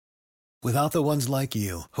Without the ones like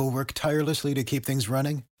you, who work tirelessly to keep things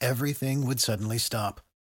running, everything would suddenly stop.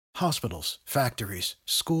 Hospitals, factories,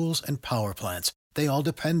 schools, and power plants, they all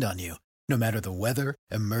depend on you. No matter the weather,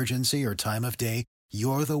 emergency, or time of day,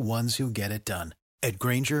 you're the ones who get it done. At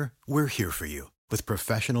Grainger, we're here for you with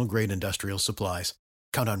professional-grade industrial supplies.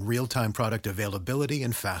 Count on real-time product availability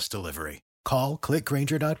and fast delivery. Call,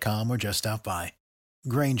 clickgrainger.com, or just stop by.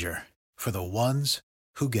 Grainger, for the ones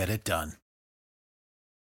who get it done.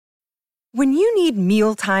 When you need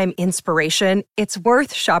mealtime inspiration, it's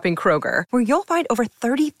worth shopping Kroger, where you'll find over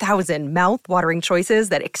 30,000 mouth-watering choices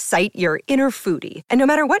that excite your inner foodie. And no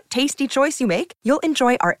matter what tasty choice you make, you'll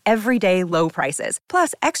enjoy our everyday low prices,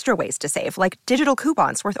 plus extra ways to save, like digital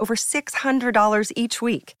coupons worth over $600 each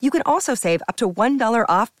week. You can also save up to $1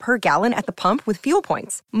 off per gallon at the pump with fuel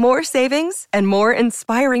points. More savings and more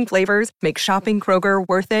inspiring flavors make shopping Kroger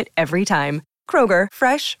worth it every time. Kroger,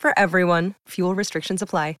 fresh for everyone. Fuel restrictions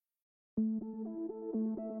apply.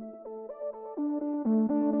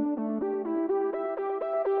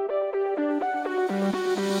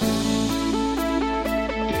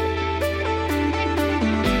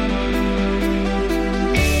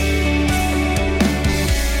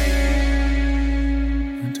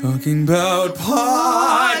 Talking about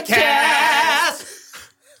podcasts.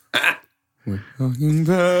 We're talking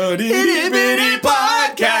about itty bitty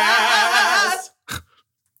podcasts.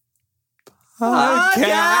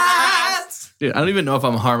 Podcasts. Dude, I don't even know if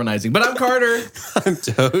I'm harmonizing, but I'm Carter. I'm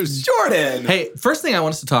Toast. Jordan. Hey, first thing I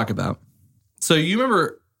want us to talk about. So you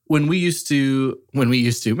remember when we used to,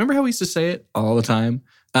 remember how we used to say it all the time?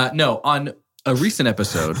 No, on a recent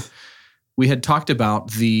episode, we had talked about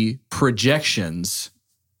the projections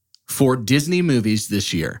for Disney movies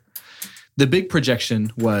this year. The big projection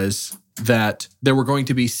was that there were going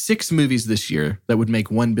to be 6 movies this year that would make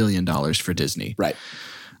 $1 billion for Disney. Right.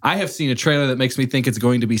 I have seen a trailer that makes me think it's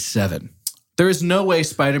going to be 7. There is no way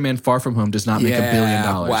Spider-Man Far From Home does not make $1 billion.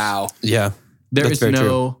 Wow. Yeah. There is very no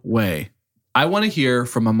true. way. I want to hear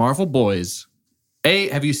from a Marvel boys. A,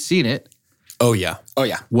 have you seen it? Oh, yeah. Oh,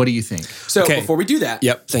 yeah. What do you think? So Okay. before we do that,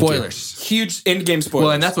 Yep. Thank Spoilers. huge endgame spoilers.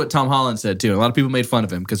 Well, and that's what Tom Holland said too. A lot of people made fun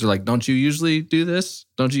of him because they're like, don't you usually do this?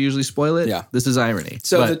 Don't you usually spoil it? Yeah. This is irony.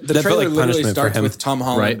 So But the that felt trailer like literally punishment for starts him. with Tom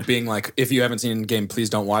Holland Right. being like, if you haven't seen Endgame,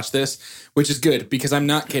 please don't watch this, which is good because I'm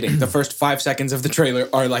not kidding. The first 5 seconds of the trailer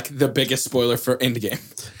are like the biggest spoiler for Endgame.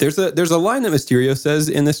 There's a line that Mysterio says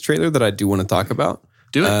in this trailer that I do want to talk about.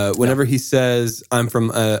 Do it. Whenever he says, I'm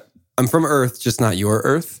from Earth, just not your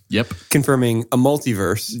Earth. Yep. Confirming a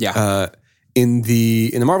multiverse. Yeah. In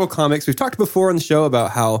the Marvel comics, we've talked before on the show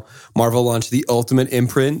about how Marvel launched the Ultimate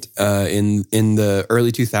imprint in the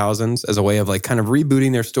early 2000s as a way of like kind of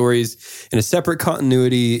rebooting their stories in a separate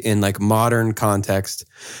continuity in like modern context.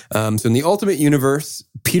 So in the Ultimate universe,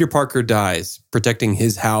 Peter Parker dies protecting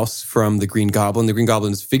his house from the Green Goblin. The Green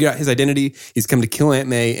Goblin's figured out his identity. He's come to kill Aunt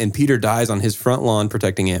May, and Peter dies on his front lawn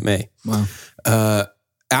protecting Aunt May. Wow.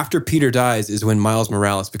 After Peter dies is when Miles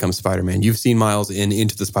Morales becomes Spider-Man. You've seen Miles in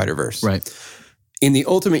Into the Spider-Verse. Right. In the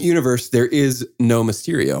Ultimate Universe, there is no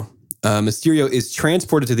Mysterio. Mysterio is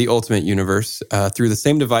transported to the Ultimate Universe through the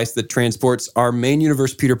same device that transports our main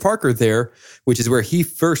universe, Peter Parker, there, which is where he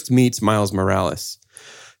first meets Miles Morales.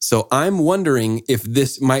 So I'm wondering if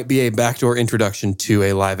this might be a backdoor introduction to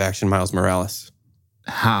a live-action Miles Morales.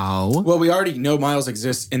 How? Well, we already know Miles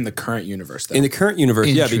exists in the current universe, though. In the current universe,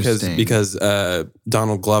 yeah, Interesting. because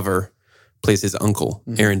Donald Glover plays his uncle,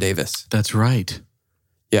 Aaron Davis. That's right.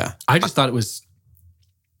 Yeah. I just thought it was.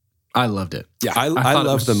 I loved it. yeah. I thought it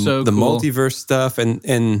love was so the cool. multiverse stuff and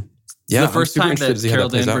yeah, the first I'm super time interested that to see how Carol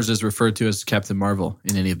plays out. Danvers is referred to as Captain Marvel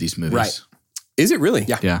in any of these movies. Right. Is it really?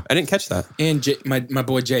 Yeah. Yeah. I didn't catch that. And my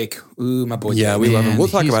boy Jake. Ooh, my boy Yeah, Jake. we love him. Man, We'll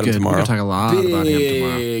talk he's about him good. tomorrow. We're going to talk a lot about him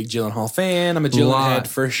tomorrow. Big Gyllenhaal fan. I'm a Gyllenhaal head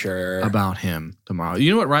for sure. About him tomorrow. You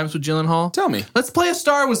know what rhymes with Gyllenhaal? Tell me. Let's play A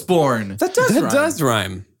Star Was Born. That does That rhyme. does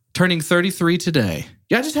rhyme. Turning 33 today.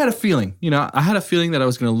 Yeah, I just had a feeling. You know, I had a feeling that I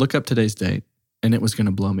was going to look up today's date and it was going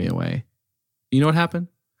to blow me away. You know what happened?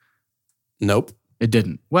 Nope. It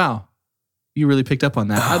didn't. Wow. You really picked up on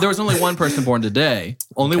that. There was only one person born today.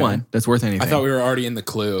 Only one that's worth anything. I thought we were already in the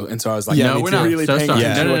clue, and so I was like, Yeah, no, me we're too. not. really So paying sorry.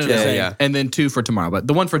 attention No, to what you're saying. yeah. And then 2 for tomorrow. But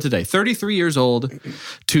the one for today. 33 years old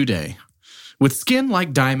today. With skin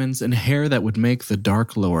like diamonds and hair that would make the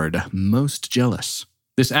Dark Lord most jealous.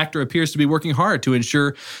 This actor appears to be working hard to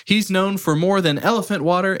ensure he's known for more than elephant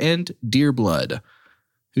water and deer blood.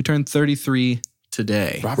 Who turned 33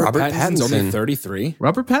 today? Robert Pattinson's only Pattinson. 33.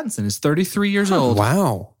 Robert Pattinson is 33 years old.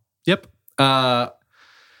 Wow. Yep.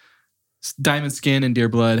 Diamond skin and deer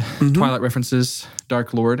blood. Twilight references.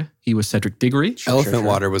 Dark Lord. He was Cedric Diggory. Elephant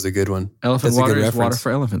water was a good one. Elephant That's a water good is water reference.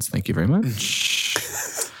 for elephants. Thank you very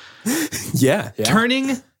much. Yeah.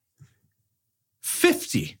 turning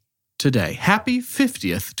 50 today. Happy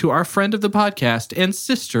 50th to our friend of the podcast and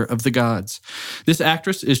sister of the gods. This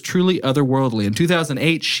actress is truly otherworldly. In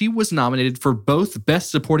 2008, she was nominated for both Best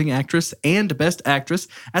Supporting Actress and Best Actress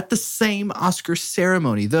at the same Oscar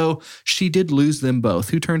ceremony, though she did lose them both.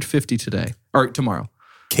 Who turned 50 today? Or tomorrow?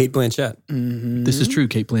 Kate Blanchett. This is true,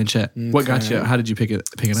 Kate Blanchett. What got you? How did you pick it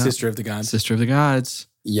up? Sister of the Gods. Sister of the Gods.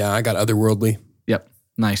 Yeah, I got otherworldly. Yep.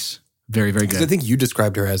 Nice. Very, very good. I think you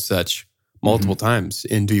described her as such multiple times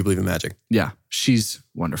in Do You Believe in Magic? Yeah, she's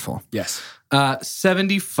wonderful. Yes.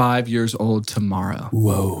 75 years old tomorrow.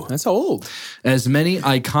 Whoa. That's old. As many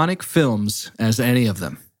iconic films as any of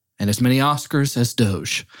them, and as many Oscars as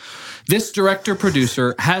Doge. This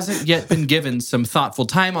director-producer hasn't yet been given some thoughtful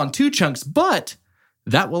time on Two Chunks, but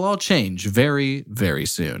that will all change very, very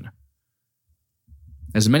soon.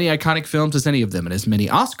 As many iconic films as any of them, and as many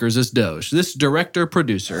Oscars as Doge. This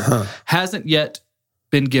director-producer hasn't yet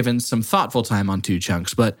been given some thoughtful time on Two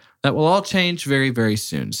Chunks, but that will all change very, very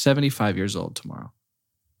soon. 75 years old tomorrow.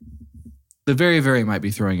 The very, very might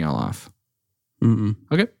be throwing y'all off.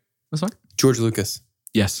 Okay, that's fine. George Lucas.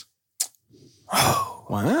 Yes.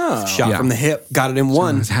 Wow. Shot from the hip. Got it in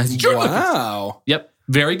one. Wow. Yep,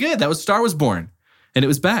 very good. That was Star Was Born. And it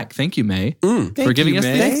was back. Thank you, May, for giving us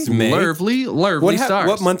May. these Thanks, May. lovely stars.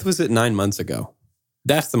 What month was it 9 months ago?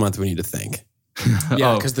 That's the month we need to thank.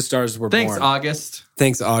 Yeah, Oh. because the stars were Thanks, born. August.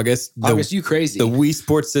 Thanks, August. August, you crazy. The Wii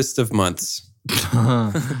Sportsist of months.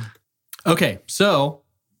 Okay, so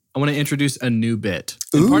I want to introduce a new bit.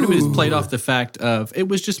 And part of it is played off the fact of it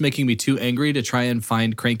was just making me too angry to try and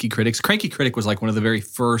find Cranky Critics. Cranky Critic was like one of the very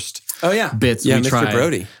first bits Yeah, we Mr. tried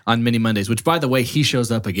Brody. on Mini Mondays, which, by the way, he shows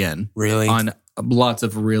up again. Really? On lots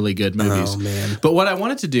of really good movies. Oh, man. But what I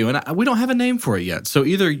wanted to do, and we don't have a name for it yet, so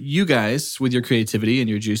either you guys, with your creativity and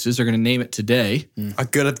your juices, are going to name it today, A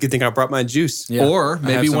good thing I brought my juice. Yeah. or I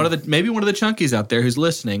maybe have one of the chunkies out there who's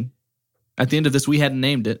listening. At the end of this, we hadn't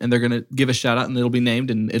named it, and they're going to give a shout out, and it'll be named,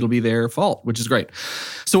 and it'll be their fault, which is great.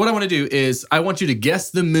 So what I want to do is I want you to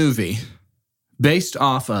guess the movie based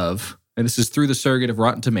off of, and this is through the surrogate of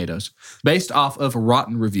Rotten Tomatoes, based off of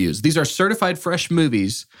Rotten reviews. These are certified fresh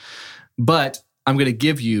movies, but I'm going to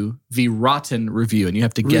give you the Rotten review, and you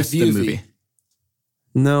have to guess the Review-vy. movie.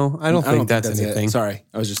 No, I don't think that's it. anything. Sorry.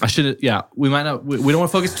 I was just, I should, yeah. We might not. We don't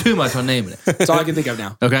want to focus too much on naming it. that's all I can think of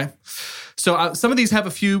now. Okay. So some of these have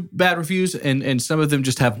a few bad reviews, and some of them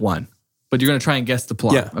just have one. But you're going to try and guess the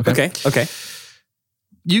plot. Yeah. Okay.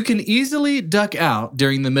 You can easily duck out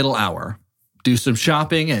during the middle hour, do some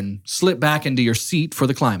shopping, and slip back into your seat for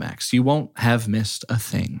the climax. You won't have missed a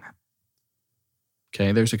thing.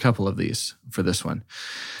 Okay, there's a couple of these for this one.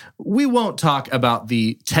 We won't talk about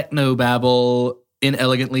the technobabble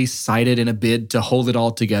inelegantly cited in a bid to hold it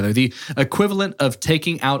all together, the equivalent of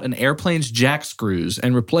taking out an airplane's jack screws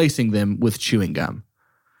and replacing them with chewing gum.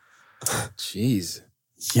 Jeez.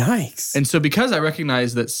 Yikes. And so because I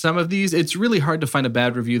recognize that some of these, it's really hard to find a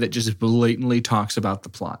bad review that just blatantly talks about the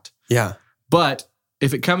plot. Yeah. But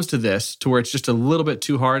if it comes to this, to where it's just a little bit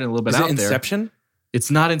too hard and a little bit Is it out there, Inception?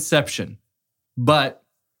 it's not Inception. But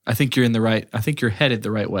I think you're headed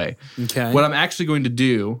the right way. Okay. What I'm actually going to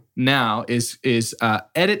do now is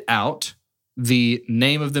edit out the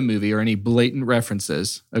name of the movie or any blatant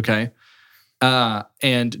references, okay?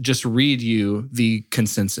 And just read you the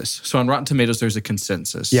consensus. So on Rotten Tomatoes, there's a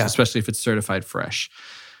consensus, especially if it's certified fresh.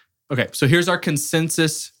 Okay, so here's our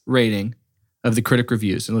consensus rating of the critic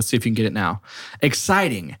reviews, and let's see if you can get it now.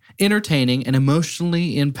 Exciting, entertaining, and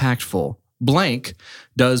emotionally impactful. Blank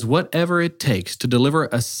does whatever it takes to deliver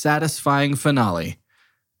a satisfying finale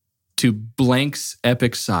to Blank's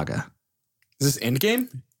epic saga. Is this Endgame?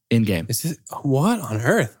 In-game. Is this what on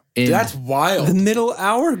earth? That's wild. The middle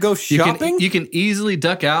hour? Go shopping? You can easily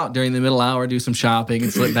duck out during the middle hour, do some shopping,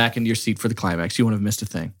 and slip back into your seat for the climax. You won't have missed a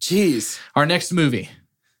thing. Jeez. Our next movie.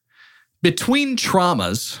 Between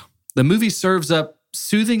traumas, the movie serves up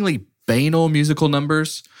soothingly banal musical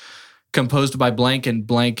numbers composed by blank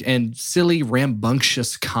and silly,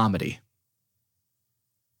 rambunctious comedy.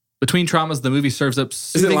 Between traumas, the movie serves up Is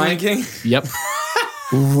it soothingly... Lion King? Yep.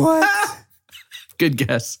 What? Good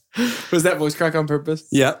guess. Was that voice crack on purpose?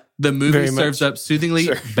 Yeah. The movie Very serves much. up soothingly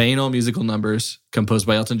banal musical numbers composed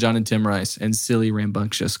by Elton John and Tim Rice and silly,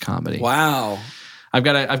 rambunctious comedy. Wow. I've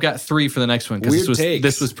got 3 for the next one because Weird takes.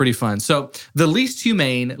 this was pretty fun. So the least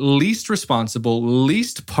humane, least responsible,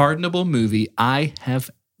 least pardonable movie I have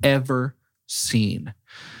ever seen.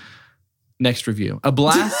 Next review. A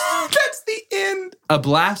blast. That's the end. A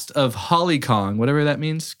blast of Holly Kong, whatever that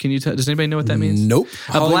means. Can you tell? Does anybody know what that means? Nope.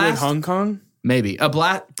 A Hollywood, blast. Hong Kong? Maybe a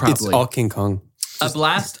blast. Probably. It's all King Kong. A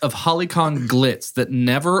blast of Hollycon glitz that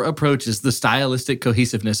never approaches the stylistic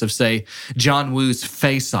cohesiveness of, say, John Woo's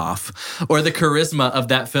Face Off, or the charisma of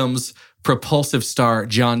that film's propulsive star,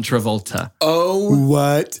 John Travolta. Oh,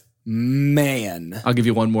 What? man. I'll give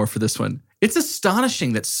you one more for this one. It's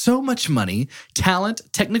astonishing that so much money, talent,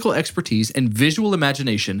 technical expertise, and visual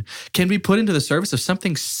imagination can be put into the service of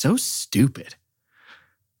something so stupid.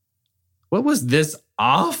 What was this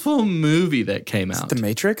awful movie that came out? The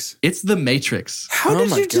Matrix? It's The Matrix. How Oh did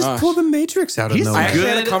my you just gosh. pull the Matrix out of He's I nowhere? actually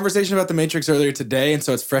had a Good. conversation about The Matrix earlier today, and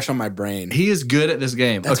so it's fresh on my brain. He is good at this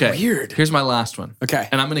game. That's okay, weird. Here's my last one. Okay.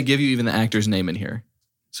 And I'm going to give you even the actor's name in here.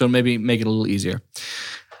 So maybe make it a little easier.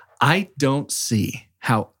 I don't see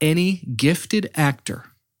how any gifted actor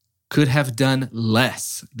could have done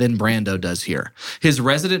less than Brando does here. His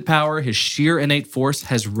resident power, his sheer innate force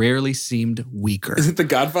has rarely seemed weaker. Is it The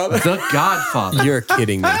Godfather? The Godfather. You're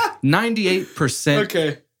kidding me. 98%,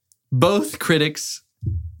 Okay. both critics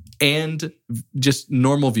and just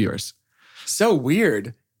normal viewers. So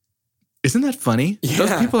weird. Isn't that funny? Those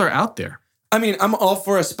Yeah. people are out there. I mean, I'm all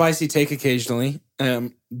for a spicy take occasionally,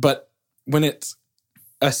 but when it's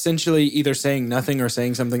essentially either saying nothing or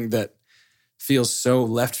saying something that feels so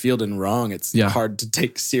left field and wrong, it's Yeah. hard to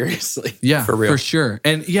take seriously. Yeah, For real. for sure.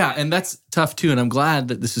 And yeah, and that's tough too. And I'm glad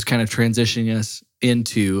that this is kind of transitioning us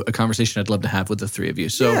into a conversation I'd love to have with the three of you.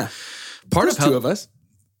 So Yeah. part There's of how two of us.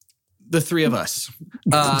 the three of us,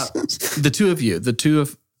 the two of you, the two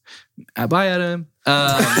of, bye Adam.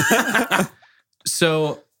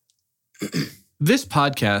 So this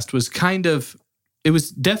podcast was it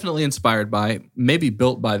was definitely inspired by, maybe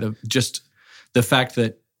built by the fact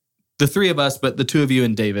that the three of us, but the two of you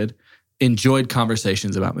and David enjoyed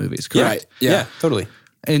conversations about movies, correct? Right. Yeah. Yeah, totally.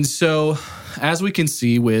 And so, as we can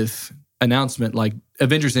see with announcement like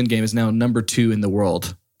Avengers Endgame is now number 2 in the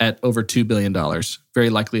world at over $2 billion, very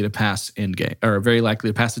likely to pass Endgame, or very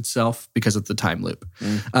likely to pass itself because of the time loop.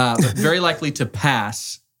 But very likely to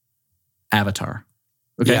pass Avatar.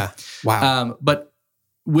 Okay. Yeah. Wow. But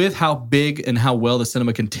with how big and how well the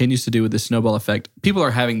cinema continues to do with the snowball effect, people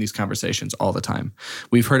are having these conversations all the time.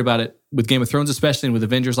 We've heard about it with Game of Thrones, especially, and with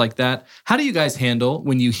Avengers like that. How do you guys handle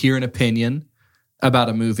when you hear an opinion about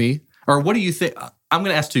a movie? Or what do you think? I'm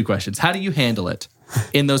going to ask 2 questions. How do you handle it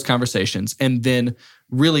in those conversations? And then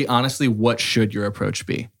really honestly, what should your approach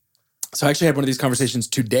be? So I actually had one of these conversations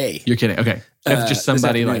today. You're kidding. Okay. If just This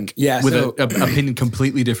somebody afternoon. like Yeah, with so- an opinion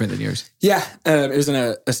completely different than yours. Yeah. It was in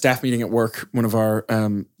a staff meeting at work. One of our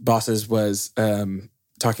bosses was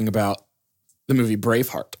talking about the movie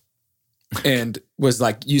Braveheart and was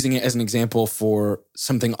like using it as an example for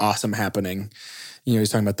something awesome happening. You know,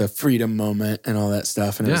 he's talking about the freedom moment and all that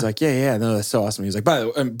stuff. And it was Yeah. like, yeah, no, that's so awesome. He was like, by the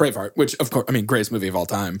way, Braveheart, which of course, I mean, greatest movie of all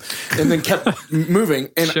time. And then kept moving.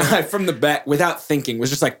 And I, from the back, without thinking,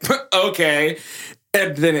 was just like, okay.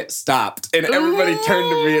 And then it stopped. And everybody turned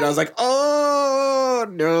to me and I was like, oh,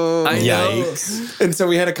 no. I know. Yikes. And so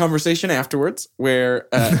we had a conversation afterwards where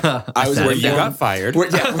I was Where you informed- got fired.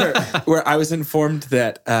 where I was informed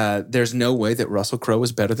that there's no way that Russell Crowe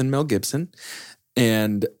was better than Mel Gibson,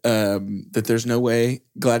 and that there's no way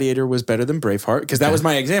Gladiator was better than Braveheart, because that was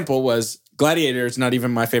my example. Was Gladiator is not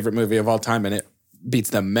even my favorite movie of all time, and it beats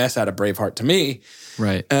the mess out of Braveheart to me.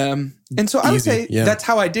 Right. And so I would Easy, say yeah. that's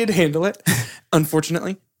how I did handle it,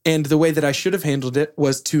 unfortunately. And the way that I should have handled it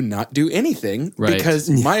was to not do anything, Right. because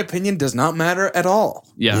my opinion does not matter at all.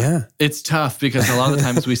 Yeah. It's tough because a lot of the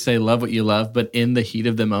times we say love what you love, but in the heat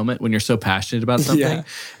of the moment when you're so passionate about something. Yeah.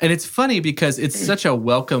 And it's funny because it's such a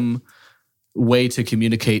welcome way to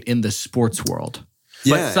communicate in the sports world.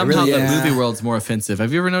 Yeah, But it somehow really the is. movie world's more offensive.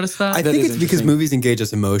 Have you ever noticed that? I That think is it's because interesting. movies engage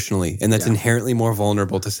us emotionally, and that's inherently more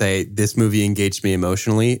vulnerable to say, this movie engaged me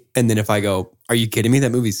emotionally. And then if I go, are you kidding me?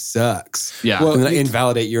 That movie sucks. yeah. Well, And then I you-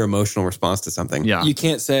 invalidate your emotional response to something. yeah. You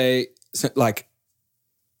can't say like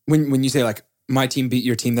when you say like my team beat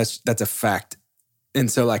your team, that's a fact. And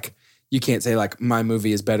so like you can't say like my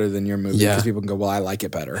movie is better than your movie, Yeah. because people can go, well, I like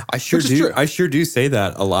it better. I sure Which is do. true. I sure do say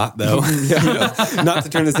that a lot, though. You know, not to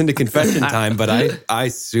turn this into confession time, but I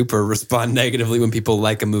super respond negatively when people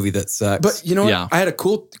like a movie that sucks. But you know what? Yeah. I had a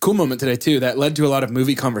cool moment today too that led to a lot of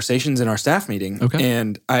movie conversations in our staff meeting. Okay.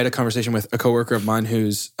 And I had a conversation with a coworker of mine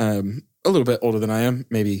who's a little bit older than I am.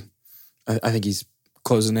 Maybe I think he's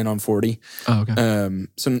closing in on 40. Oh, okay.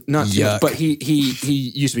 So not too Yuck. much, but he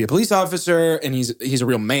used to be a police officer, and he's a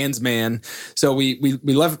real man's man. So we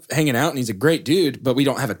love hanging out, and he's a great dude, but we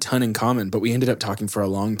don't have a ton in common. But we ended up talking for a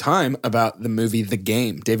long time about the movie The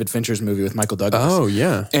Game, David Fincher's movie with Michael Douglas. oh,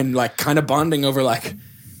 yeah. And like kind of bonding over like,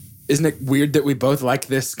 isn't it weird that we both like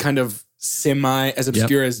this kind of as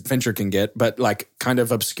obscure as Fincher can get, but like kind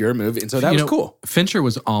of obscure movie. And so that was cool. Fincher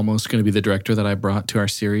was almost going to be the director that I brought to our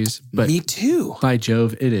series, but me too. By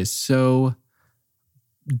Jove, it is so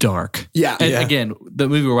dark. Yeah. And again, the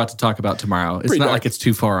movie we're about to talk about tomorrow, it's not like it's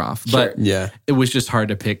too far off, but it was just hard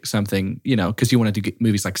to pick something, because you want to do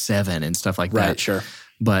movies like Seven and stuff like that. Right, sure.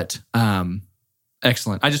 But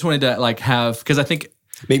excellent. I just wanted to because I think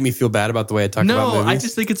make me feel bad about the way I talk about movies. I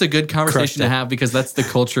just think it's a good conversation to have because that's the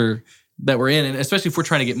culture that we're in. And especially if we're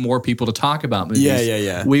trying to get more people to talk about movies.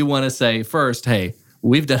 Yeah. We want to say first, hey,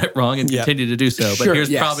 we've done it wrong and continue to do so. But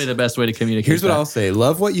here's probably the best way to communicate. Here's what I'll say.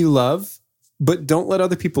 Love what you love, but don't let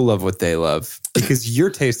other people love what they love because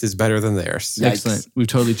your taste is better than theirs. Excellent. We've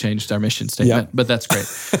totally changed our mission statement, but that's great.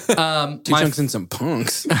 Two chunks and some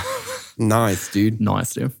punks. Nice, dude.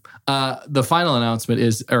 Nice, dude. The final announcement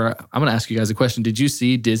is, or I'm going to ask you guys a question. Did you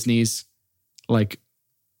see Disney's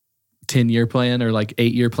 10-year plan or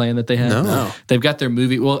 8-year plan that they have? No. They've got their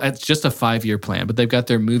movie. Well, it's just a 5-year plan, but they've got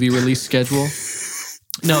their movie release schedule.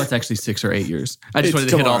 No, it's actually 6 or 8 years. I just wanted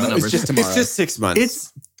to hit all the numbers. It's just 6 months.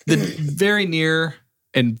 It's the very near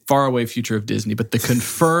and far away future of Disney, but the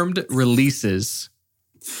confirmed releases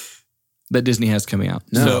that Disney has coming out.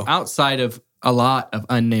 No. So outside of a lot of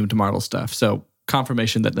unnamed Marvel stuff. So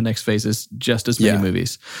confirmation that the next phase is just as many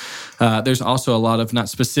movies. There's also a lot of not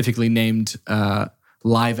specifically named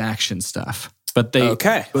live action stuff. But they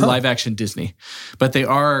live action Disney. But they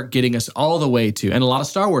are getting us all the way to, and a lot of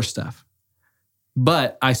Star Wars stuff.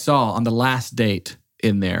 But I saw on the last date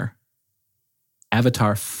in there,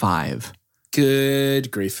 Avatar 5.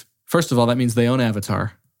 Good grief. First of all, that means they own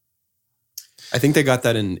Avatar. I think they got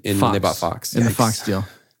that in Fox, when they bought Fox. In the Fox deal.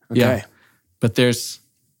 Okay. Yeah. But there's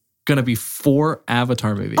going to be 4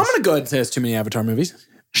 Avatar movies. I'm going to go ahead and say it's too many Avatar movies.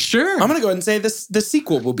 Sure. I'm going to go ahead and say the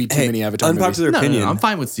sequel will be too many Avatar movies. Unpopular opinion. No, I'm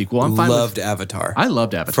fine with sequel. I'm fine loved Avatar. I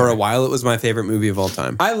loved Avatar. For a while, it was my favorite movie of all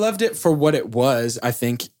time. I loved it for what it was, I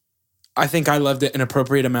think. I think I loved it an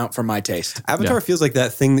appropriate amount for my taste. Avatar feels like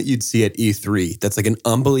that thing that you'd see at E3. That's like an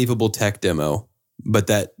unbelievable tech demo, but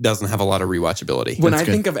that doesn't have a lot of rewatchability. When I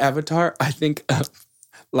think of Avatar, I think of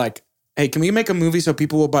hey, can we make a movie so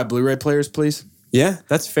people will buy Blu-ray players, please? Yeah,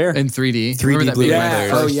 that's fair. in 3D. 3D Remember that being Blu-ray my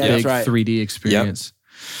players. first Oh, yeah, big that's right. 3D experience.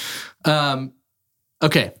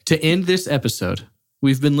 Okay, to end this episode,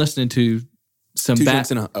 we've been listening to some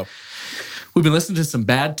We've been listening to some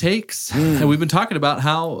bad takes, and we've been talking about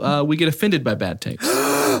how we get offended by bad takes.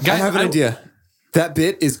 Guys, I have an idea. That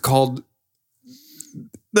bit's called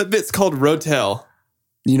Rotel.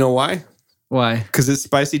 You know why? Why? Because it's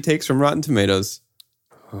spicy takes from Rotten Tomatoes.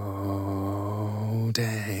 Oh,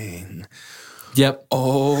 dang. Yep.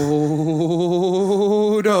 Oh,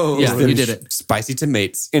 no. Yeah, you did it. Spicy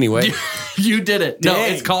tomatoes. Anyway. You did it. No,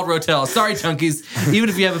 Dang. it's called Rotel. Sorry, Chunkies. Even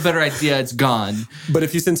if you have a better idea, it's gone. But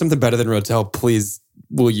if you send something better than Rotel, please,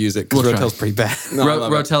 we'll use it. Because We'll try. Rotel's pretty bad.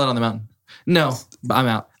 Rotel it on the mountain. No, I'm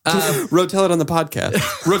out. Rotel it on the podcast.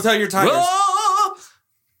 Rotel your tires.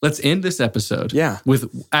 Let's end this episode with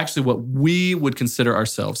actually what we would consider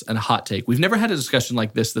ourselves a hot take. We've never had a discussion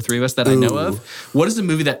like this, the three of us that I know of. What is a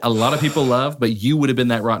movie that a lot of people love, but you would have been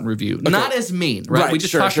that rotten review? Okay. Not as mean, right? We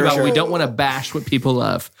just talked about we don't want to bash what people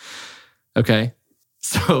love. Okay?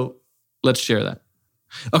 So let's share that.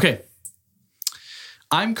 Okay.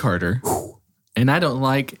 I'm Carter, and I don't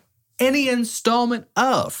like any installment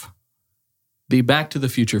of the Back to the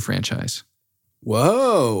Future franchise.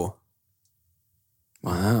 Whoa.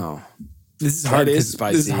 Wow. This is hard. That is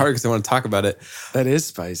spicy. This is hard because I want to talk about it. That is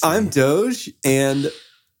spicy. I'm Doge, and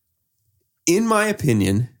in my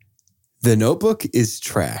opinion, The Notebook is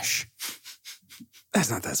trash. That's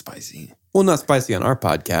not that spicy. Well, not spicy on our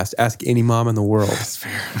podcast. Ask any mom in the world. That's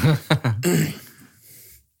fair.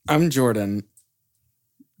 I'm Jordan,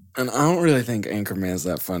 and I don't really think Anchorman's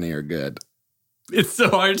that funny or good. It's so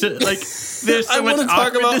hard to there's so much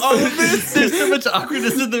talk about all of this. There's so much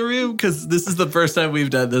awkwardness in the room because this is the first time we've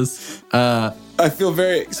done this. I feel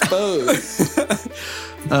very exposed.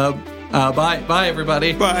 Bye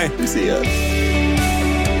everybody. Bye. See ya.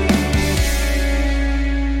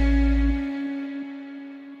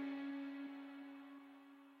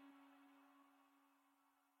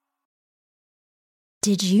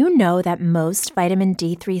 Did you know that most vitamin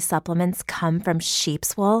D3 supplements come from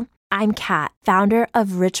sheep's wool? I'm Kat, founder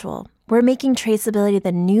of Ritual. We're making traceability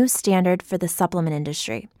the new standard for the supplement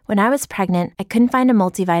industry. When I was pregnant, I couldn't find a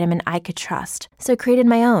multivitamin I could trust, so I created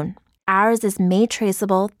my own. Ours is made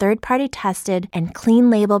traceable, third-party tested, and clean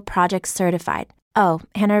label project certified. Oh,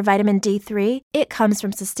 and our vitamin D3? It comes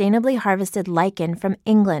from sustainably harvested lichen from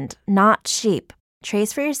England, not sheep.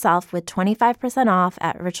 Trace for yourself with 25% off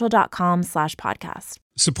at ritual.com/podcast.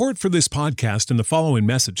 Support for this podcast and the following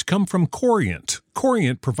message come from Corient.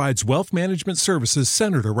 Corient provides wealth management services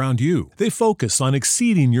centered around you. They focus on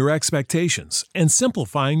exceeding your expectations and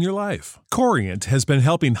simplifying your life. Corient has been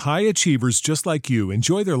helping high achievers just like you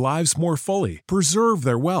enjoy their lives more fully, preserve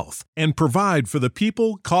their wealth, and provide for the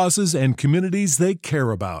people, causes, and communities they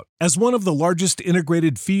care about. As one of the largest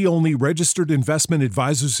integrated fee-only registered investment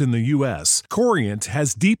advisors in the U.S., Corient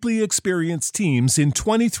has deeply experienced teams in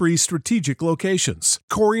 23 strategic locations.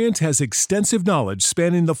 Corient has extensive knowledge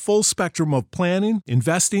spanning the full spectrum of planning,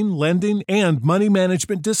 investing, lending, and money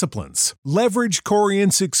management disciplines. Leverage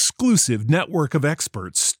Corient's exclusive network of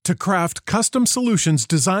experts to craft custom solutions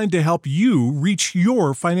designed to help you reach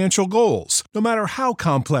your financial goals, no matter how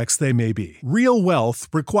complex they may be. Real wealth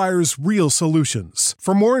requires real solutions.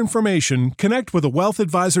 For more information, connect with a wealth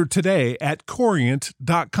advisor today at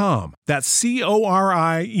Corient.com. That's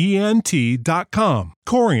Corient.com.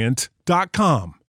 Corient.com.